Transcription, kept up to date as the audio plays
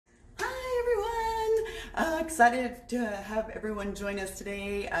Excited to have everyone join us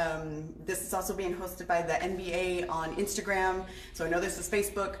today. This is also being hosted by the NBA on Instagram. So I know this is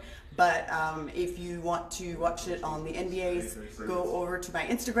Facebook, but if you want to watch it on the NBA's, go over to my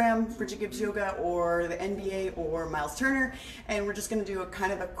Instagram, Bridget Gibbs Yoga, or the NBA, or Miles Turner. And we're just going to do a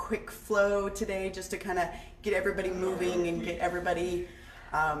kind of a quick flow today, just to kind of get everybody moving and get everybody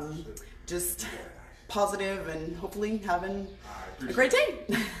just positive and hopefully having a great day.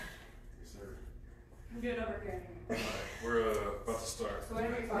 I'm good over here. Alright, we're about to start. So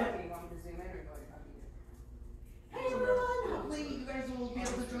whenever you find me, you want me to zoom in or go Hey everyone, hopefully you guys will be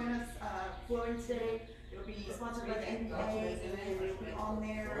able to join us flowing today. It'll be sponsored by the NBA and then it'll be on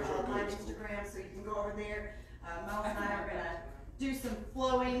there live Instagram, so you can go over there. Miles and I are gonna do some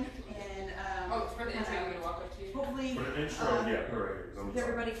flowing and for the intro, I'm gonna walk up to you. hopefully For the intro, yeah, alright. get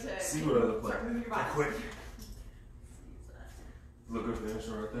everybody to See what I look like. start moving your body. Quick. Look good for the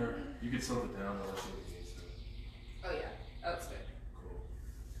intro right there. You can tilt it down, I'll let you need to. Oh yeah. Oh, it's good. Cool.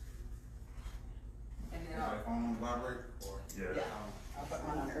 And then My phone vibrate or Yeah. Yeah, I'll put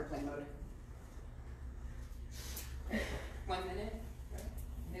mine on airplane mode. 1 minute. Right?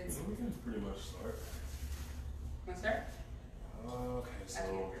 It's, So we can pretty much start. wanna start? Okay,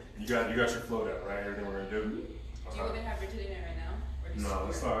 so you got your flow down, right? Everything we're gonna do? Do you want to have Bridget in it right now? Or just No,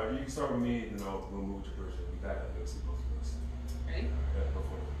 let's start. You can start with me, then we'll move to Bridget. We back up, let's see both of us. Ready? Yeah, go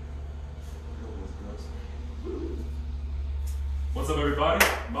for it. What's up, everybody?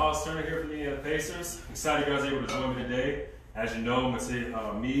 Miles Turner here from the Pacers. Excited you guys are able to join me today. As you know,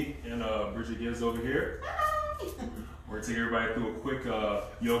 me and Bridget Gibbs over here. We're going to take everybody through a quick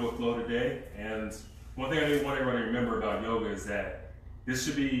yoga flow today. And one thing I want everybody to remember about yoga is that this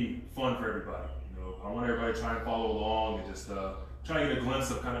should be fun for everybody. You know, I want everybody to try and follow along and just try and get a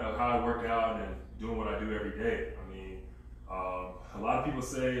glimpse of kind of how I work out and doing what I do every day. I mean, a lot of people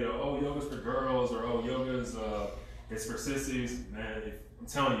say, oh, yoga's for girls, or oh, yoga's it's for sissies. Man, I'm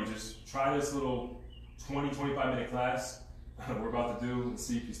telling you, just try this little 20-25-minute class we're about to do and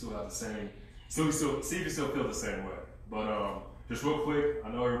see if you still have the same, see if you still feel the same way. But just real quick, I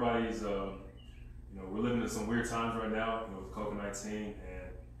know everybody's, we're living in some weird times right now, with COVID-19, and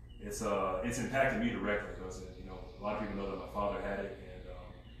it's impacted me directly because a lot of people know that my father had it, and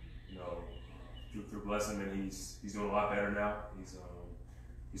through blessing, and he's doing a lot better now.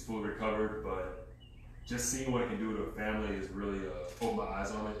 He's fully recovered, but just seeing what it can do to a family is really opened my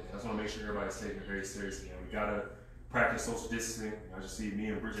eyes on it. And I just want to make sure everybody's taking it very seriously. And we gotta practice social distancing. I just see me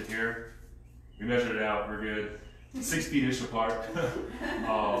and Bridget here. We measured it out. We're good. 6 feet-ish apart.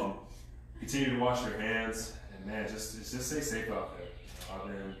 Continue to wash your hands, and man, just stay safe out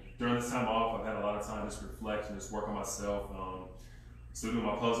there. During this time off, I've had a lot of time just to reflect and just work on myself. Still doing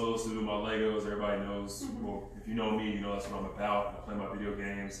my puzzles, still doing my Legos. Everybody knows, well, if you know me, you know that's what I'm about. I play my video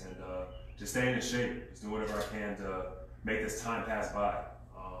games and just staying in shape. Just doing whatever I can to make this time pass by.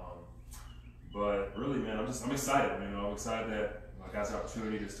 But really, man, I'm excited. I'm excited that I got the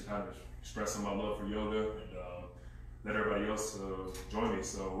opportunity just to kind of express some of my love for yoga and let everybody else join me.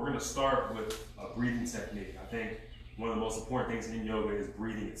 So we're gonna start with a breathing technique. I think one of the most important things in yoga is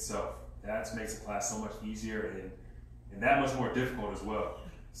breathing itself. That makes the class so much easier and that much more difficult as well.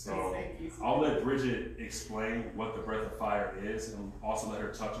 So I'll let Bridget explain what the breath of fire is and also let her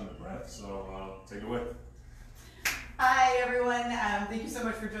touch on the breath. So take it away. Hi everyone, thank you so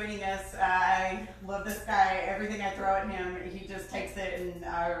much for joining us. I love this guy. Everything I throw at him, he just takes it, and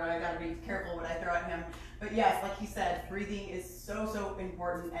I gotta be careful what I throw at him. But yes, like you said, breathing is so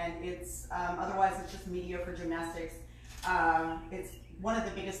important, and it's otherwise it's just mediocre gymnastics. It's one of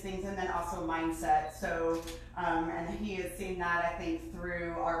the biggest things, and then also mindset. So, and he has seen that, I think,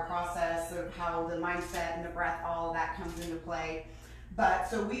 through our process of how the mindset and the breath, all of that comes into play. But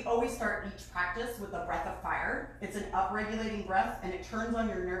so we always start each practice with a breath of fire. It's an upregulating breath, and it turns on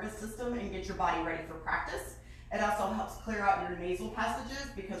your nervous system and gets your body ready for practice. It also helps clear out your nasal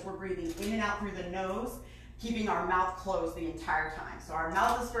passages because we're breathing in and out through the nose, keeping our mouth closed the entire time. So our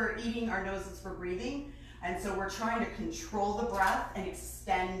mouth is for eating, our nose is for breathing. And so we're trying to control the breath and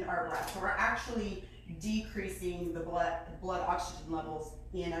extend our breath. So we're actually decreasing the blood oxygen levels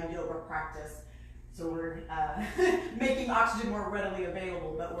in a yoga practice. So we're making oxygen more readily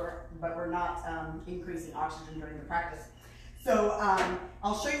available, but we're not increasing oxygen during the practice. So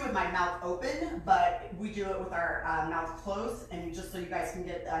I'll show you with my mouth open, but we do it with our mouth closed, and just so you guys can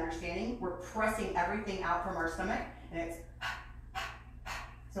get the understanding, we're pressing everything out from our stomach, and it's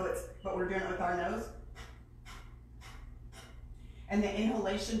but we're doing it with our nose. And the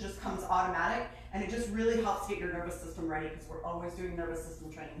inhalation just comes automatic, and it just really helps get your nervous system ready because we're always doing nervous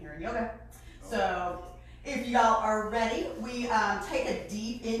system training here in yoga. So If y'all are ready, we take a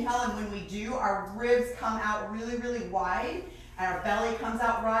deep inhale, and when we do, our ribs come out really, really wide, and our belly comes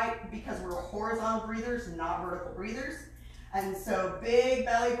out right because we're horizontal breathers, not vertical breathers. And so big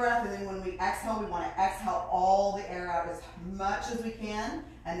belly breath, and then when we exhale, we want to exhale all the air out as much as we can,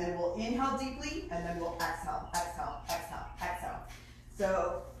 and then we'll inhale deeply, and then we'll exhale, exhale, exhale, exhale.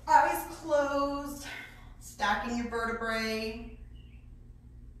 So eyes closed, stacking your vertebrae,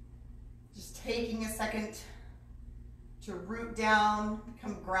 just taking a second to root down,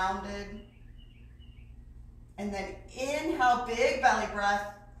 become grounded. And then inhale, big belly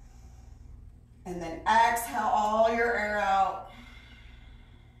breath. And then exhale all your air out.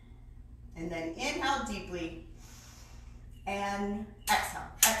 And then inhale deeply. And exhale,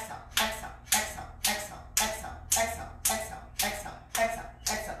 exhale, exhale, exhale, exhale, exhale, exhale, exhale, exhale, exhale,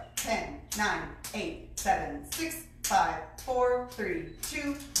 exhale. 10, 9, 8, 7, 6, 5, 4, 3,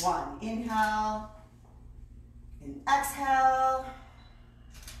 2, 1. Inhale. And exhale.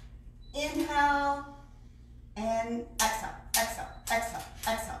 Inhale. And exhale, exhale, exhale,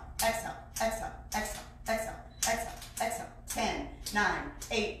 exhale, exhale, exhale, exhale, exhale, exhale, exhale. 10, 9,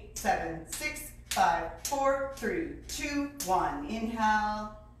 8, 7, 6, 5, 4, 3, 2, 1.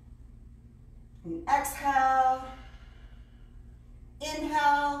 Inhale. And exhale.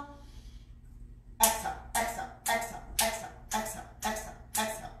 Inhale. Exhale, exhale, exhale, exhale, exhale, exhale,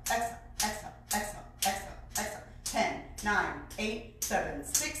 exhale, exhale, exhale, exhale, exhale, exhale. 10, 9, 8, 7,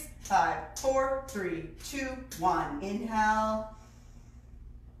 6, 5, 4, 3, 2, 1. Inhale.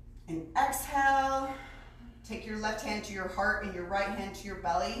 And exhale. Take your left hand to your heart and your right hand to your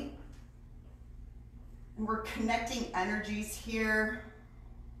belly. And we're connecting energies here.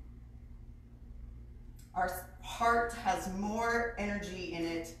 Our heart has more energy in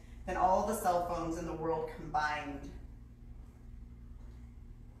it than all the cell phones in the world combined.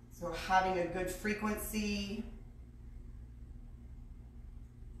 So having a good frequency,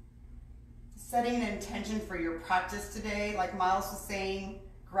 setting an intention for your practice today, like Miles was saying,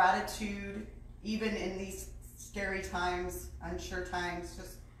 gratitude, even in these scary times, unsure times,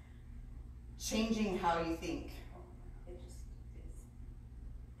 just changing how you think. It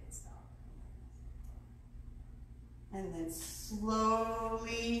stopped. And then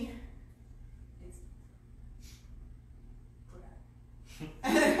slowly.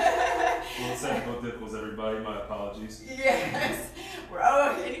 Well, technical difficulties, everybody. My apologies. Yes.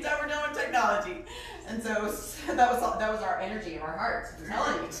 Anytime we're done with technology. And so that was our energy of our hearts. I'm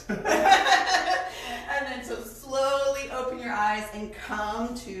telling you. And then so slowly open your eyes and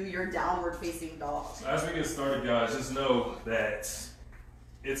come to your downward facing dog. So as we get started, guys, just know that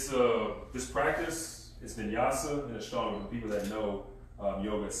it's this practice, it's vinyasa and ashtanga for people that know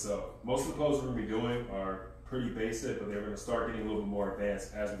yoga itself. Most of the poses we're going to be doing are pretty basic, but they're going to start getting a little bit more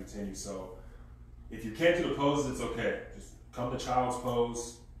advanced as we continue. So if you can't do the poses, it's okay. Just come to child's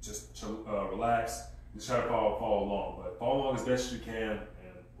pose, just relax, just try to follow along. But follow along as best as you can, and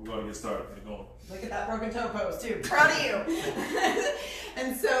we're going to get started. Get going. Look at that broken toe pose too. Proud of you.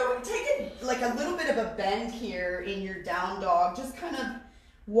 And so take like a little bit of a bend here in your down dog, just kind of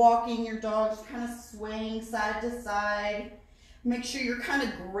walking your dog, just kind of swaying side to side. Make sure you're kind of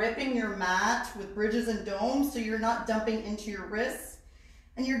gripping your mat with bridges and domes so you're not dumping into your wrists.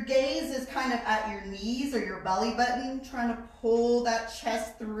 And your gaze is kind of at your knees or your belly button, trying to pull that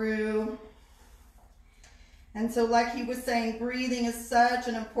chest through. And so like he was saying, breathing is such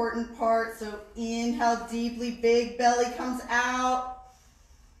an important part. So inhale deeply, big belly comes out.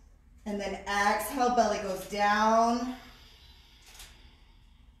 And then exhale, belly goes down.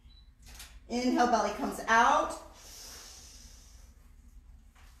 Inhale, belly comes out.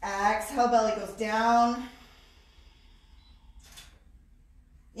 Exhale, belly goes down.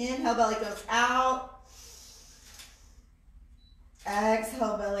 Inhale, belly goes out.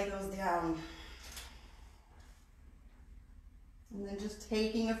 Exhale, belly goes down. And then just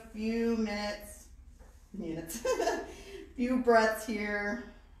taking a few few breaths here.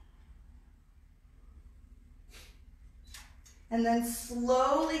 And then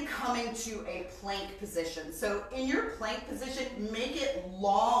slowly coming to a plank position. So in your plank position, make it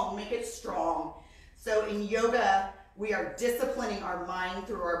long, make it strong. So in yoga, we are disciplining our mind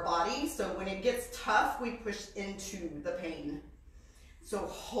through our body. So when it gets tough, we push into the pain. So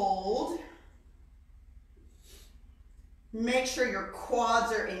hold. Make sure your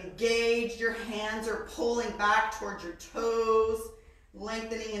quads are engaged. Your hands are pulling back towards your toes,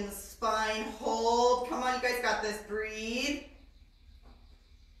 lengthening in the spine. Hold. Come on, you guys got this. Breathe.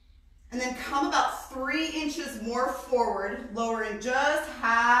 And then come about 3 inches more forward, lowering just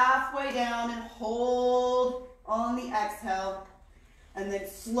halfway down, and hold on the exhale. And then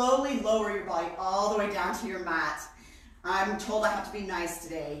slowly lower your body all the way down to your mat. I'm told I have to be nice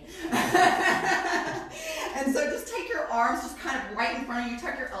today. And so just take your arms just kind of right in front of you,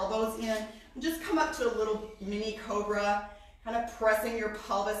 tuck your elbows in, and just come up to a little mini cobra, kind of pressing your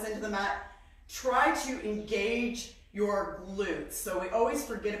pelvis into the mat. Try to engage your glutes. So we always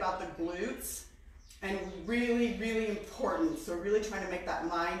forget about the glutes, and really, really important. So really trying to make that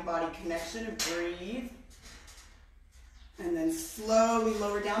mind-body connection and breathe. And then slowly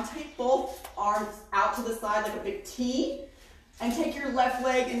lower down. Take both arms out to the side like a big T. And take your left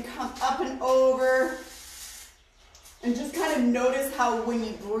leg and come up and over. And just kind of notice how when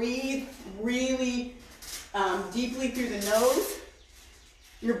you breathe really deeply through the nose,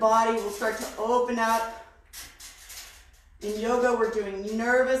 your body will start to open up. In yoga, we're doing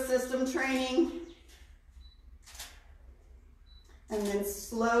nervous system training. And then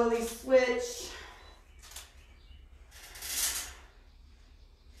slowly switch.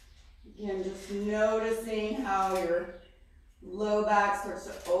 Again, just noticing how your low back starts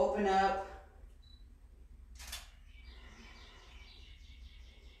to open up.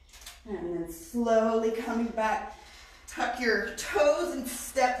 And then slowly coming back. Tuck your toes and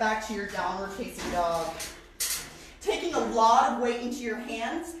step back to your downward facing dog. Taking a lot of weight into your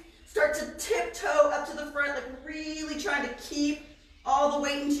hands. Start to tiptoe up to the front, like really trying to keep all the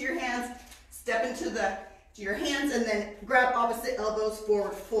weight into your hands. Step into your hands and then grab opposite elbows,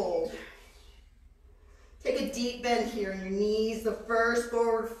 forward fold. Take a deep bend here in your knees, the first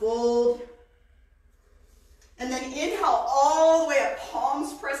forward fold. And then inhale all the way up,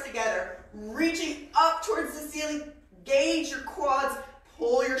 palms pressed together, reaching up towards the ceiling. Gauge your quads,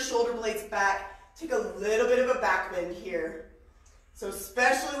 pull your shoulder blades back. Take a little bit of a back bend here. So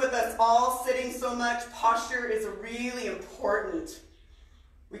especially with us all sitting so much, posture is really important.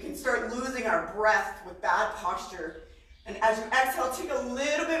 We can start losing our breath with bad posture. And as you exhale, take a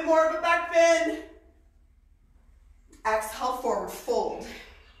little bit more of a back bend. Exhale, forward fold.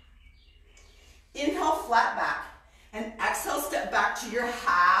 Inhale, flat back. And exhale, step back to your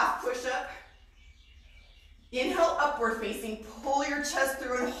half push-up. Inhale, upward facing. Pull your chest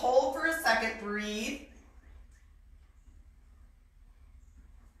through and hold for a second. Breathe.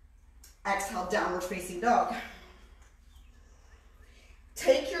 Exhale, downward facing dog.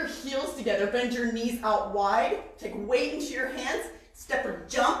 Take your heels together. Bend your knees out wide. Take weight into your hands. Step or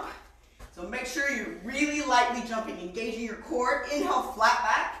jump. So make sure you're really lightly jumping, engaging your core. Inhale, flat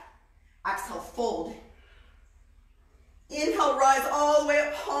back. Exhale, fold. Inhale, rise all the way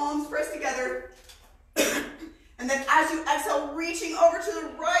up, palms pressed together. And then as you exhale, reaching over to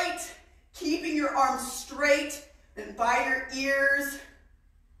the right, keeping your arms straight and by your ears.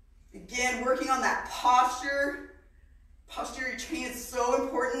 Again, working on that posture. Posterior chain is so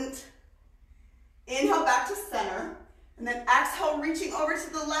important. Inhale back to center. And then exhale, reaching over to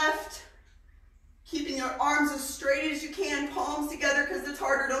the left. Keeping your arms as straight as you can, palms together because it's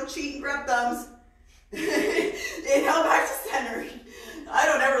harder. Don't cheat and grab thumbs. Inhale back to center. I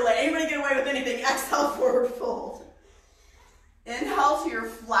don't ever let anybody get away with anything. Exhale, forward fold. Inhale to your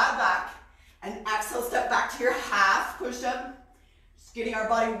flat back. And exhale, step back to your half push-up. Just getting our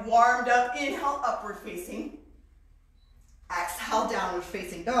body warmed up. Inhale, upward facing. Exhale, downward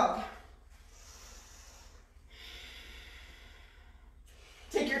facing dog.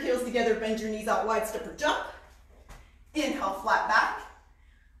 Take your heels together, bend your knees out wide, step or jump. Inhale, flat back.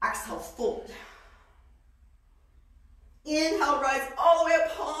 Exhale, fold. Inhale, rise all the way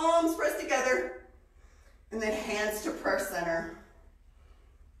up, palms pressed together. And then hands to prayer center.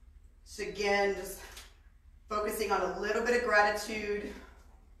 So again, just focusing on a little bit of gratitude.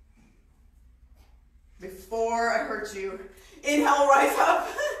 Before I heard you, inhale, rise up.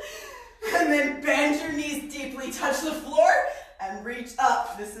 And then bend your knees deeply, touch the floor. And reach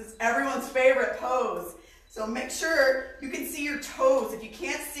up. This is everyone's favorite pose. So make sure you can see your toes. If you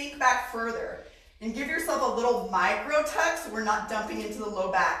can't sink back further, and give yourself a little micro tuck so we're not dumping into the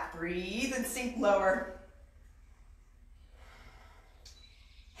low back. Breathe and sink lower.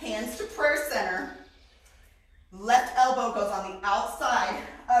 Hands to prayer center. Left elbow goes on the outside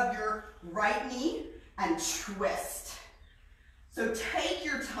of your right knee and twist. So take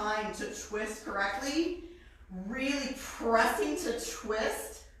your time to twist correctly. Really pressing to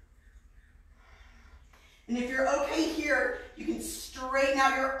twist. And if you're okay here, you can straighten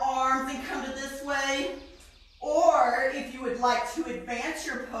out your arms and come to this way. Or if you would like to advance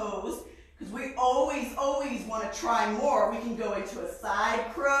your pose, because we always want to try more, we can go into a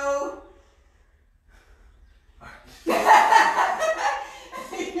side crow.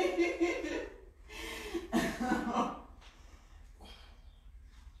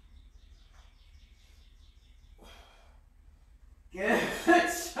 Good.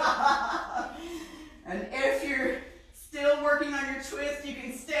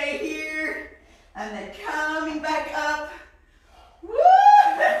 And then coming back up. Woo!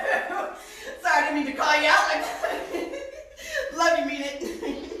 Sorry, I didn't mean to call you out like that. Love you, mean it.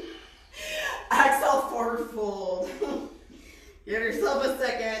 Exhale, forward fold. Give yourself a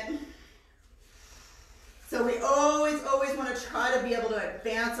second. So we always want to try to be able to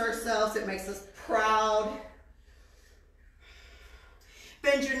advance ourselves. It makes us proud.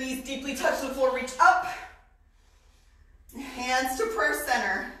 Bend your knees deeply, touch the floor, reach up. Hands to prayer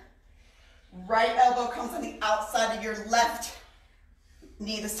center. Right elbow comes on the outside of your left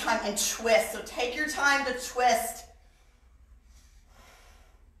knee this time and twist. So take your time to twist.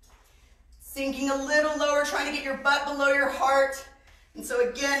 Sinking a little lower, trying to get your butt below your heart. And so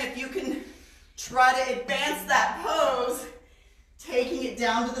again, if you can try to advance that pose, taking it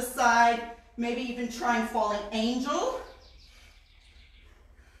down to the side, maybe even trying falling angel.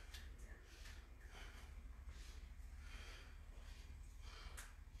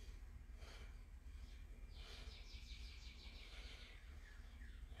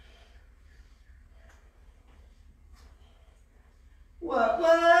 What?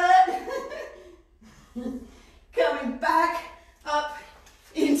 Coming back up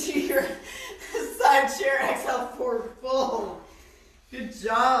into your side chair, exhale, forward fold. Good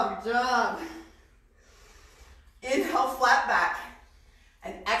job, good job. Inhale, flat back.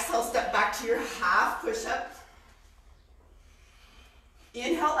 And exhale, step back to your half push-up.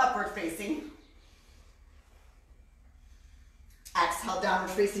 Inhale, upward facing. Exhale,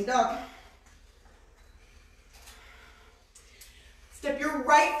 downward facing dog. Step your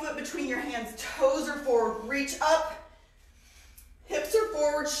right foot between your hands, toes are forward, reach up. Hips are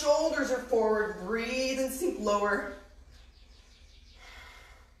forward, shoulders are forward. Breathe and sink lower.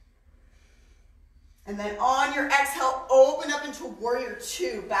 And then on your exhale, open up into warrior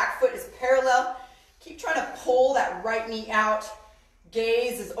two. Back foot is parallel. Keep trying to pull that right knee out.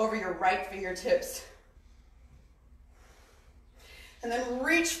 Gaze is over your right fingertips. And then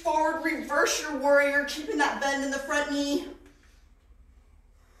reach forward, reverse your warrior, keeping that bend in the front knee.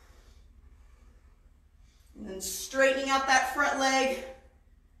 And then straightening out that front leg,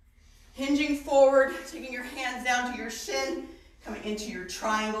 hinging forward, taking your hands down to your shin, coming into your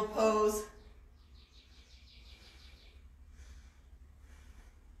triangle pose.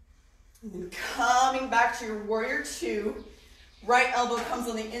 And then coming back to your warrior two. Right elbow comes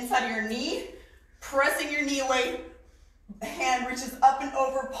on the inside of your knee, pressing your knee away. Hand reaches up and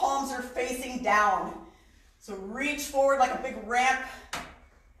over, palms are facing down. So reach forward like a big ramp.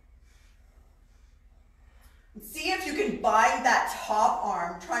 See if you can bind that top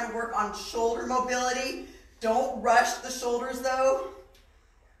arm, trying to work on shoulder mobility. Don't rush the shoulders though.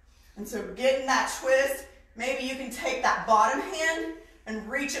 And so getting that twist, maybe you can take that bottom hand and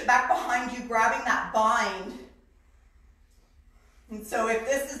reach it back behind you, grabbing that bind. And so if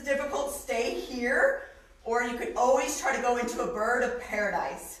this is difficult, stay here, or you could always try to go into a bird of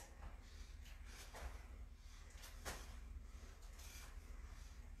paradise.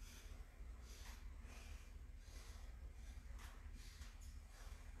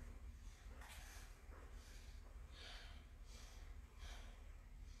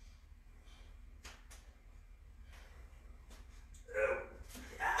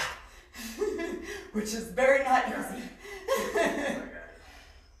 Which is very not easy.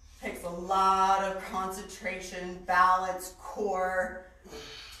 Takes a lot of concentration, balance, core.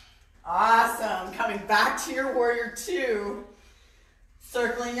 Awesome. Coming back to your warrior two.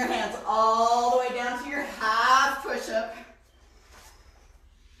 Circling your hands all the way down to your half push-up.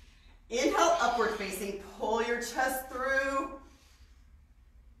 Inhale, upward facing. Pull your chest through.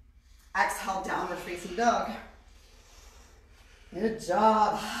 Exhale, downward facing dog. Good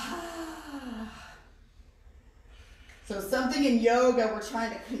job. So something in yoga, we're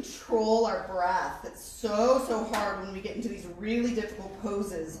trying to control our breath. It's so hard when we get into these really difficult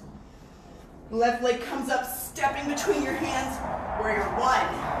poses. Left leg comes up, stepping between your hands, warrior one.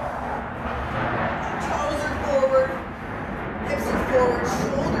 Toes are forward, hips are forward,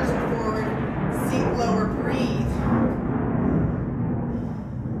 shoulders are forward, sink lower, breathe.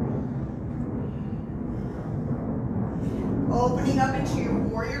 Opening up into your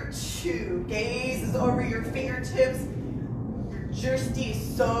warrior two. Gaze is over your fingertips. Your drishti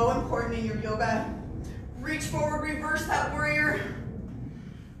is so important in your yoga. Reach forward, reverse that warrior.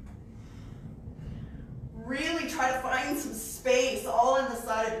 Really try to find some space all in the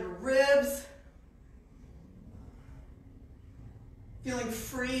side of your ribs. Feeling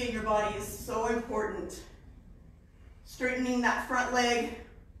free in your body is so important. Straightening that front leg.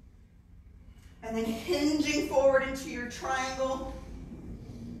 And then hinging forward into your triangle.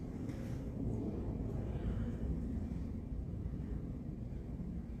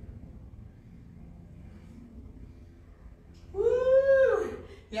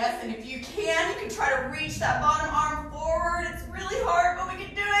 Yes, and if you can try to reach that bottom arm forward. It's really hard, but we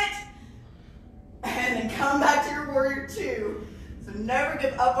can do it. And then come back to your warrior two. So never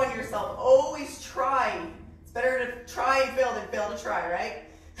give up on yourself. Always try. It's better to try and fail than fail to try, right?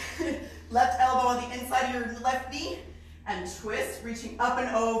 Left elbow on the inside of your left knee and twist, reaching up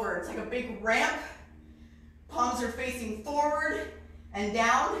and over. It's like a big ramp. Palms are facing forward and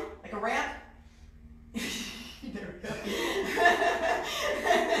down like a ramp. There we go.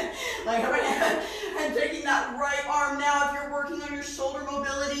 And taking that right arm now, if you're working on your shoulder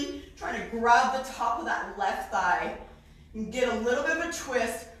mobility, trying to grab the top of that left thigh and get a little bit of a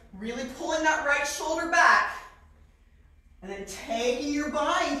twist, really pulling that right shoulder back, and then taking your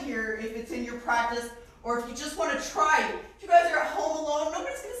bind here if it's in your practice, or if you just want to try it. If you guys are at home alone,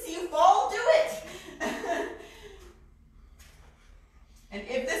 nobody's going to see you fall, do it. And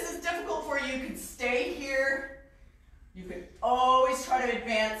if this is difficult for you, you can stay here. You can always try to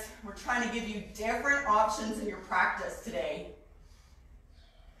advance. We're trying to give you different options in your practice today.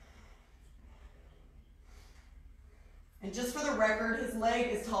 And just for the record, his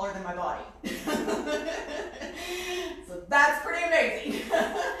leg is taller than my body. So that's pretty amazing.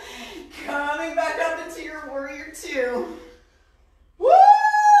 Coming back up into your warrior two. Woo!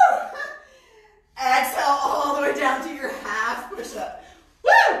 Exhale all the way down to your half push-up.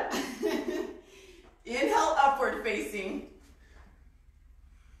 Woo! Inhale, upward facing.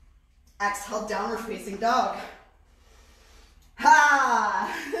 Exhale, downward facing dog.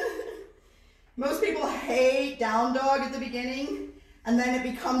 Ha! Most people hate down dog at the beginning, and then it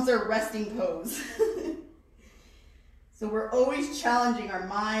becomes their resting pose. So we're always challenging our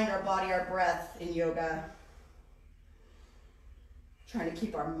mind, our body, our breath in yoga. Trying to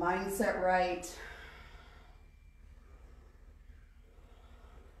keep our mindset right.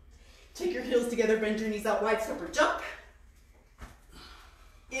 Take your heels together, bend your knees out wide, step or jump.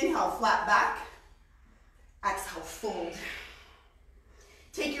 Inhale, flat back. Exhale, fold.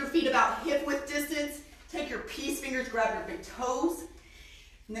 Take your feet about hip width distance. Take your peace fingers, grab your big toes.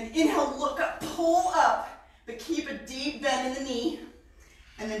 And then inhale, look up, pull up, but keep a deep bend in the knee.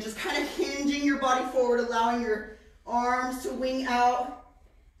 And then just kind of hinging your body forward, allowing your arms to wing out.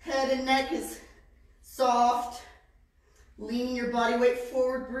 Head and neck is soft. Leaning your body weight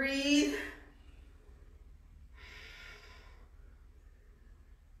forward, breathe.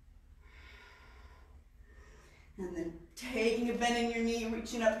 And then taking a bend in your knee,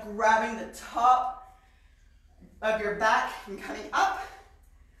 reaching up, grabbing the top of your back and coming up.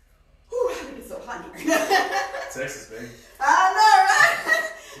 Whew, how did it get so hot here? Texas, baby. I know, right?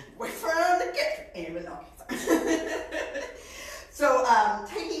 Wait for him to get even okay, So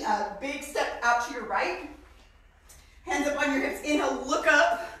taking a big step out to your right. Hands up on your hips, inhale, look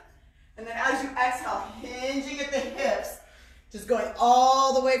up, and then as you exhale, hinging at the hips, just going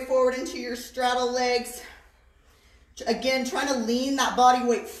all the way forward into your straddle legs. Again, trying to lean that body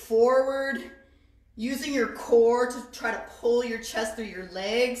weight forward, using your core to try to pull your chest through your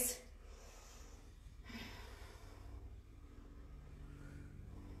legs.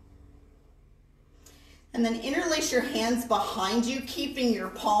 And then interlace your hands behind you, keeping your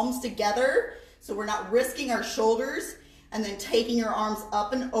palms together so we're not risking our shoulders, and then taking your arms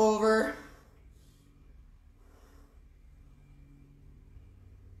up and over.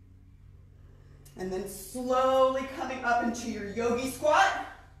 And then slowly coming up into your yogi squat.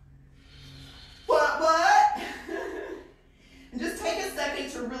 What? And just take a second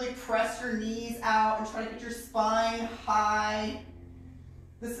to really press your knees out and try to get your spine high.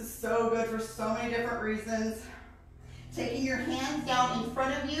 This is so good for so many different reasons. Taking your hands down in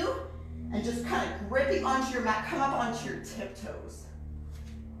front of you and just kind of gripping onto your mat, come up onto your tiptoes.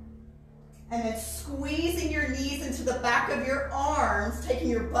 And then squeezing your knees into the back of your arms, taking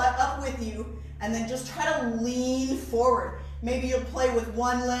your butt up with you, and then just try to lean forward. Maybe you'll play with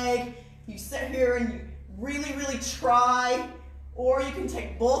one leg, you sit here and you really, really try, or you can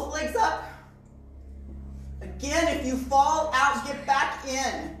take both legs up. Again, if you fall out, get back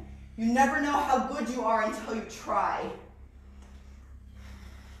in. You never know how good you are until you try.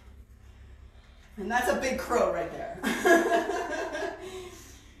 And that's a big crow right there.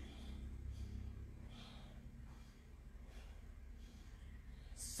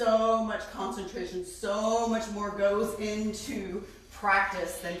 So much concentration, so much more goes into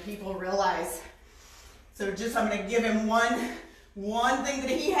practice than people realize. So I'm gonna give him one thing that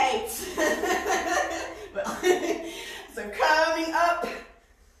he hates. So coming up,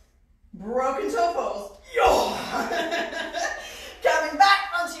 broken toe pose. Coming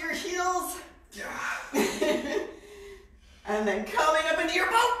back onto your heels. And then coming up into your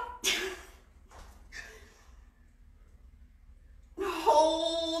boat.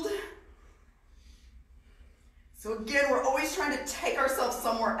 Hold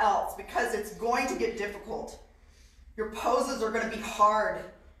somewhere else because it's going to get difficult. Your poses are going to be hard.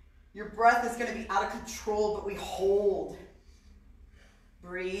 Your breath is going to be out of control, but we hold.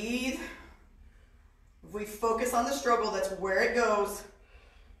 Breathe. If we focus on the struggle, that's where it goes.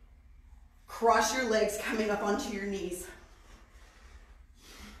 Cross your legs coming up onto your knees.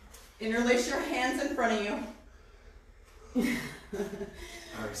 Interlace your hands in front of you.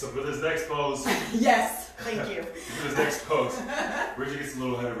 All right, so for this next pose. Yes, thank you. For this next pose, Bridget gets a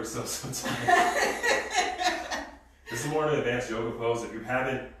little ahead of herself sometimes. This is more an advanced yoga pose. If you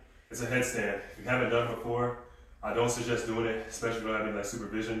haven't, it's a headstand. If you haven't done it before, I don't suggest doing it, especially if you don't have any like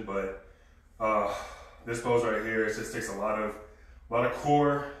supervision. But this pose right here, it just takes a lot of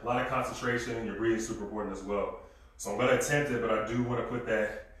core, a lot of concentration, and your breathing is super important as well. So I'm gonna attempt it, but I do want to put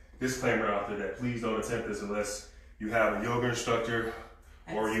that disclaimer out there that please don't attempt this unless you have a yoga instructor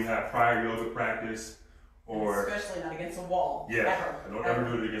or you have prior yoga practice, or especially not against a wall. Yeah, don't ever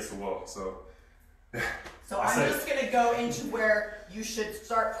do it against the wall. So I'm just gonna go into where you should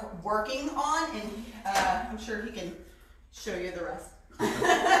start working on, and I'm sure he can show you the rest.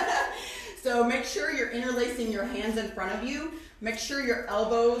 So make sure you're interlacing your hands in front of you. Make sure your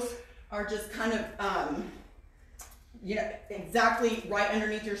elbows are just kind of, exactly right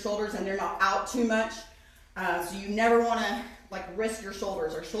underneath your shoulders, and they're not out too much. So you never want to like risk your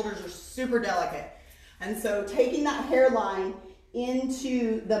shoulders. Our shoulders are super delicate. And so taking that hairline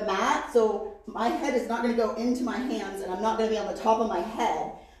into the mat, so my head is not going to go into my hands and I'm not going to be on the top of my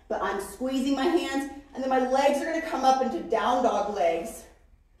head, but I'm squeezing my hands, and then my legs are going to come up into down dog legs.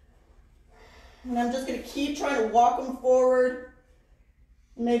 And I'm just going to keep trying to walk them forward.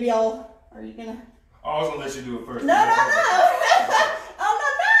 Maybe are you going to? I was going to let you do it first. No. Oh,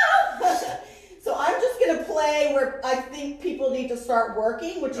 no. So I'm just going to play where I think people need to start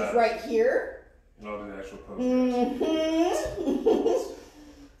working, which is right here. And I'll do the actual pose. Mm-hmm.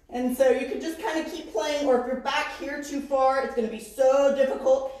 And so you can just kind of keep playing, or if you're back here too far, it's going to be so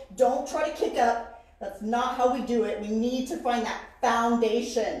difficult. Don't try to kick up. That's not how we do it. We need to find that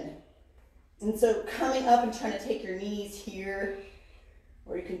foundation. And so coming up and trying to take your knees here,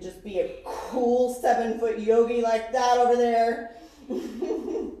 or you can just be a cool 7-foot yogi like that over there.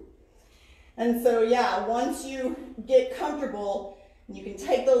 And so, yeah, once you get comfortable, you can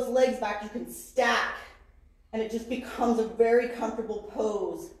take those legs back, you can stack, and it just becomes a very comfortable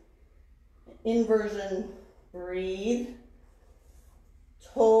pose. Inversion, breathe.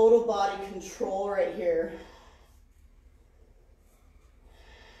 Total body control right here.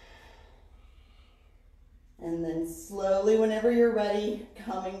 And then slowly, whenever you're ready,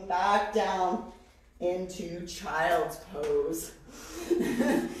 coming back down into child's pose.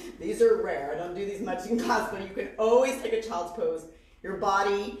 These are rare. I don't do these much in class, but you can always take a child's pose. Your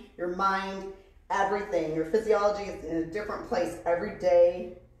body, your mind, everything. Your physiology is in a different place every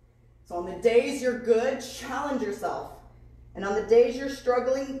day. So on the days you're good, challenge yourself. And on the days you're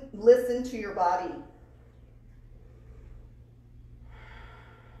struggling, listen to your body.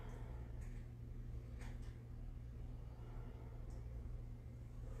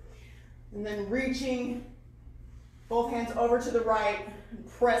 And then reaching both hands over to the right,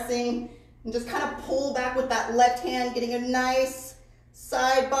 pressing, and just kind of pull back with that left hand, getting a nice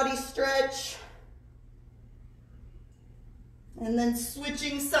side body stretch. And then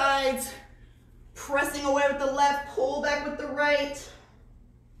switching sides, pressing away with the left, pull back with the right.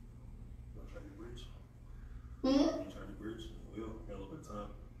 Try to bridge. Try to bridge. We'll got a little bit of time.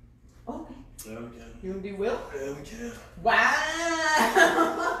 Okay. Yeah, we can. You want to do Will? Yeah, we can. Wow.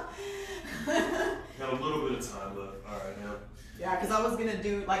 Got a little bit of time left. All right, now. Yeah, because I was going to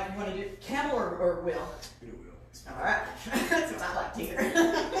do, like, you want to do camel or Will? We do Will. All right. That's what I like to hear.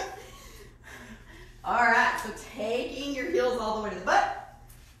 All right, so taking your heels all the way to the butt.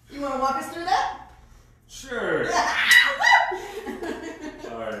 You want to walk us through that? Sure.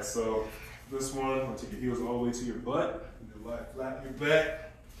 All right, so this one, I'll take your heels all the way to your butt. You lie flat on your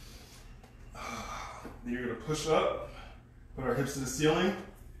back. Then you're going to push up, put our hips to the ceiling.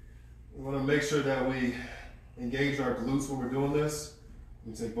 We want to make sure that we engage our glutes when we're doing this.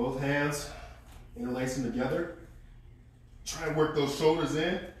 We take both hands, interlace them together. Try and work those shoulders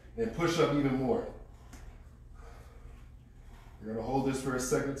in and push up even more. You're going to hold this for a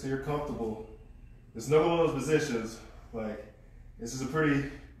second until you're comfortable. It's another one of those positions, like, this is it's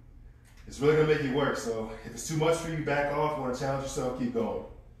really going to make you work. So if it's too much for you, back off. You want to challenge yourself, keep going.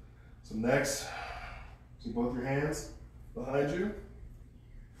 So next, see both your hands behind you.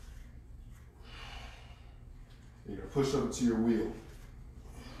 You're going to push over to your wheel.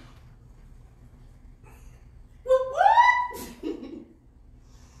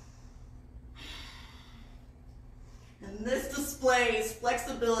 And this displays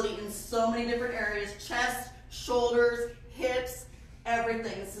flexibility in so many different areas, chest, shoulders, hips,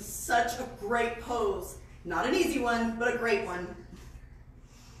 everything. This is such a great pose. Not an easy one, but a great one.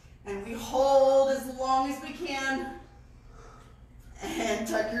 And we hold as long as we can. And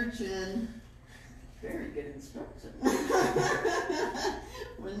tuck your chin. Very good instruction.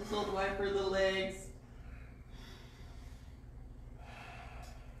 Windshield wiper the legs.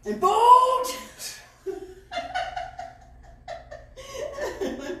 And boot!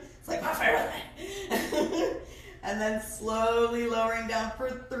 It's like my favorite. And then slowly lowering down for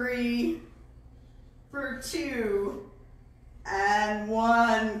 3, for 2, and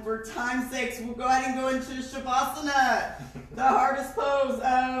 1. For time's sake, we'll go ahead and go into Shavasana, the hardest pose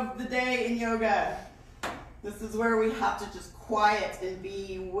of the day in yoga. This is where we have to just quiet and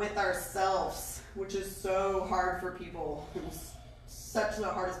be with ourselves, which is so hard for people. It was such the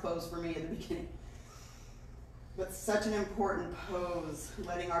hardest pose for me at the beginning. But such an important pose,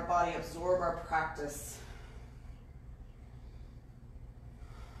 letting our body absorb our practice.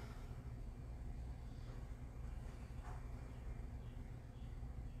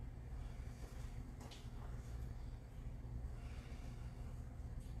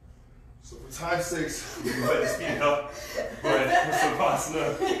 So for time's sake, we can let the speed up, but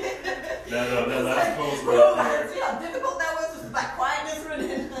Savasana, that last pose right there. See how difficult that was? Just that quietness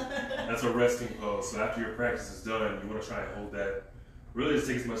running. That's a resting pose. So after your practice is done, you want to try and hold that. Really, just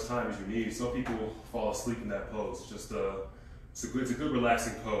take as much time as you need. Some people fall asleep in that pose. Just it's a good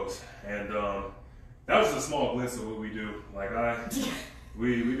relaxing pose. And that was just a small glimpse of what we do. Like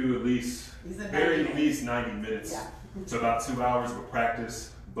we do at least at least 90 minutes to about 2 hours of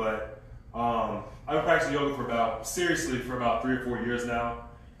practice. But I've been practicing yoga for about 3 or 4 years now.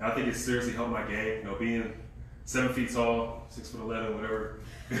 And I think it's seriously helped my game. You know, being 7 feet tall, 6'11", whatever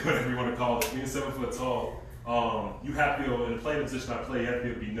you want to call it, being 7 foot tall, you have to be able, in the playing position I play, you have to be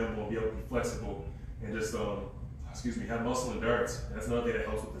able to be nimble and be able to be flexible and just, have muscle endurance. And that's another thing that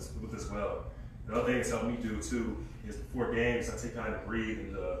helps with this well. The other thing that's helped me do too is before games, I take time to breathe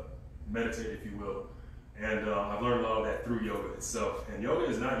and meditate, if you will. And I've learned a lot of that through yoga itself. And yoga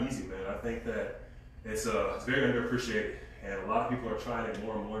is not easy, man. I think that it's very underappreciated. And a lot of people are trying it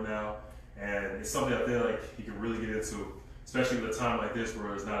more and more now. And it's something I feel like you can really get into, especially with a time like this where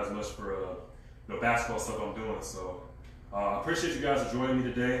there's not as much for basketball stuff I'm doing. So I appreciate you guys for joining me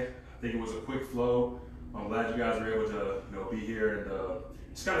today. I think it was a quick flow. I'm glad you guys were able to be here and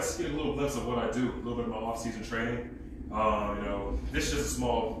just kind of get a little glimpse of what I do, a little bit of my off-season training. This is just a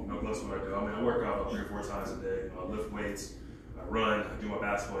small glimpse of what I do. I mean, I work out about 3 or 4 times a day. I lift weights, I run, I do my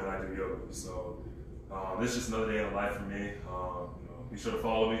basketball, and I do yoga. So this is just another day in the life for me. Be sure to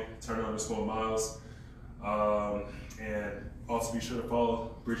follow me, Turner_Miles. And also be sure to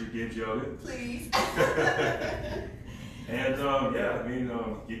follow Bridget Gibbs Yoga. Please. And get at me,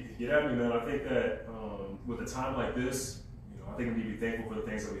 man. I think that with a time like this, I think we need to be thankful for the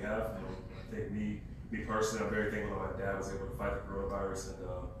things that we have. I think me personally, I'm very thankful that my dad was able to fight the coronavirus and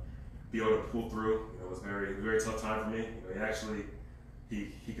be able to pull through. It was a very, very tough time for me.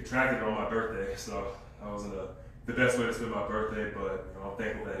 He contracted it on my birthday, so that wasn't the best way to spend my birthday. But I'm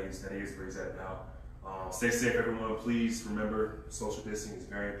thankful that he is where he's at now. Stay safe, everyone. Please remember, social distancing is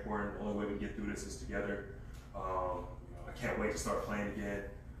very important. The only way we get through this is together. I can't wait to start playing again.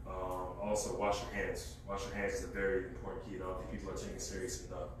 Also, wash your hands. Wash your hands is a very important key. I don't think people are taking it serious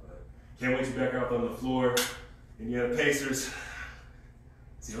enough. But can't wait to be back out on the floor. Indiana Pacers.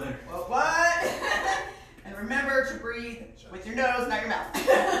 See you later. Well, what? And remember to breathe with your nose, not your mouth.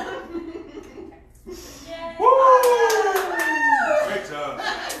 Yay! Woo! Great job.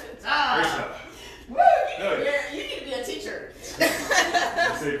 Good job. Great job. Woo! You need to be a teacher. Say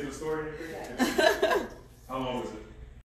it to the story.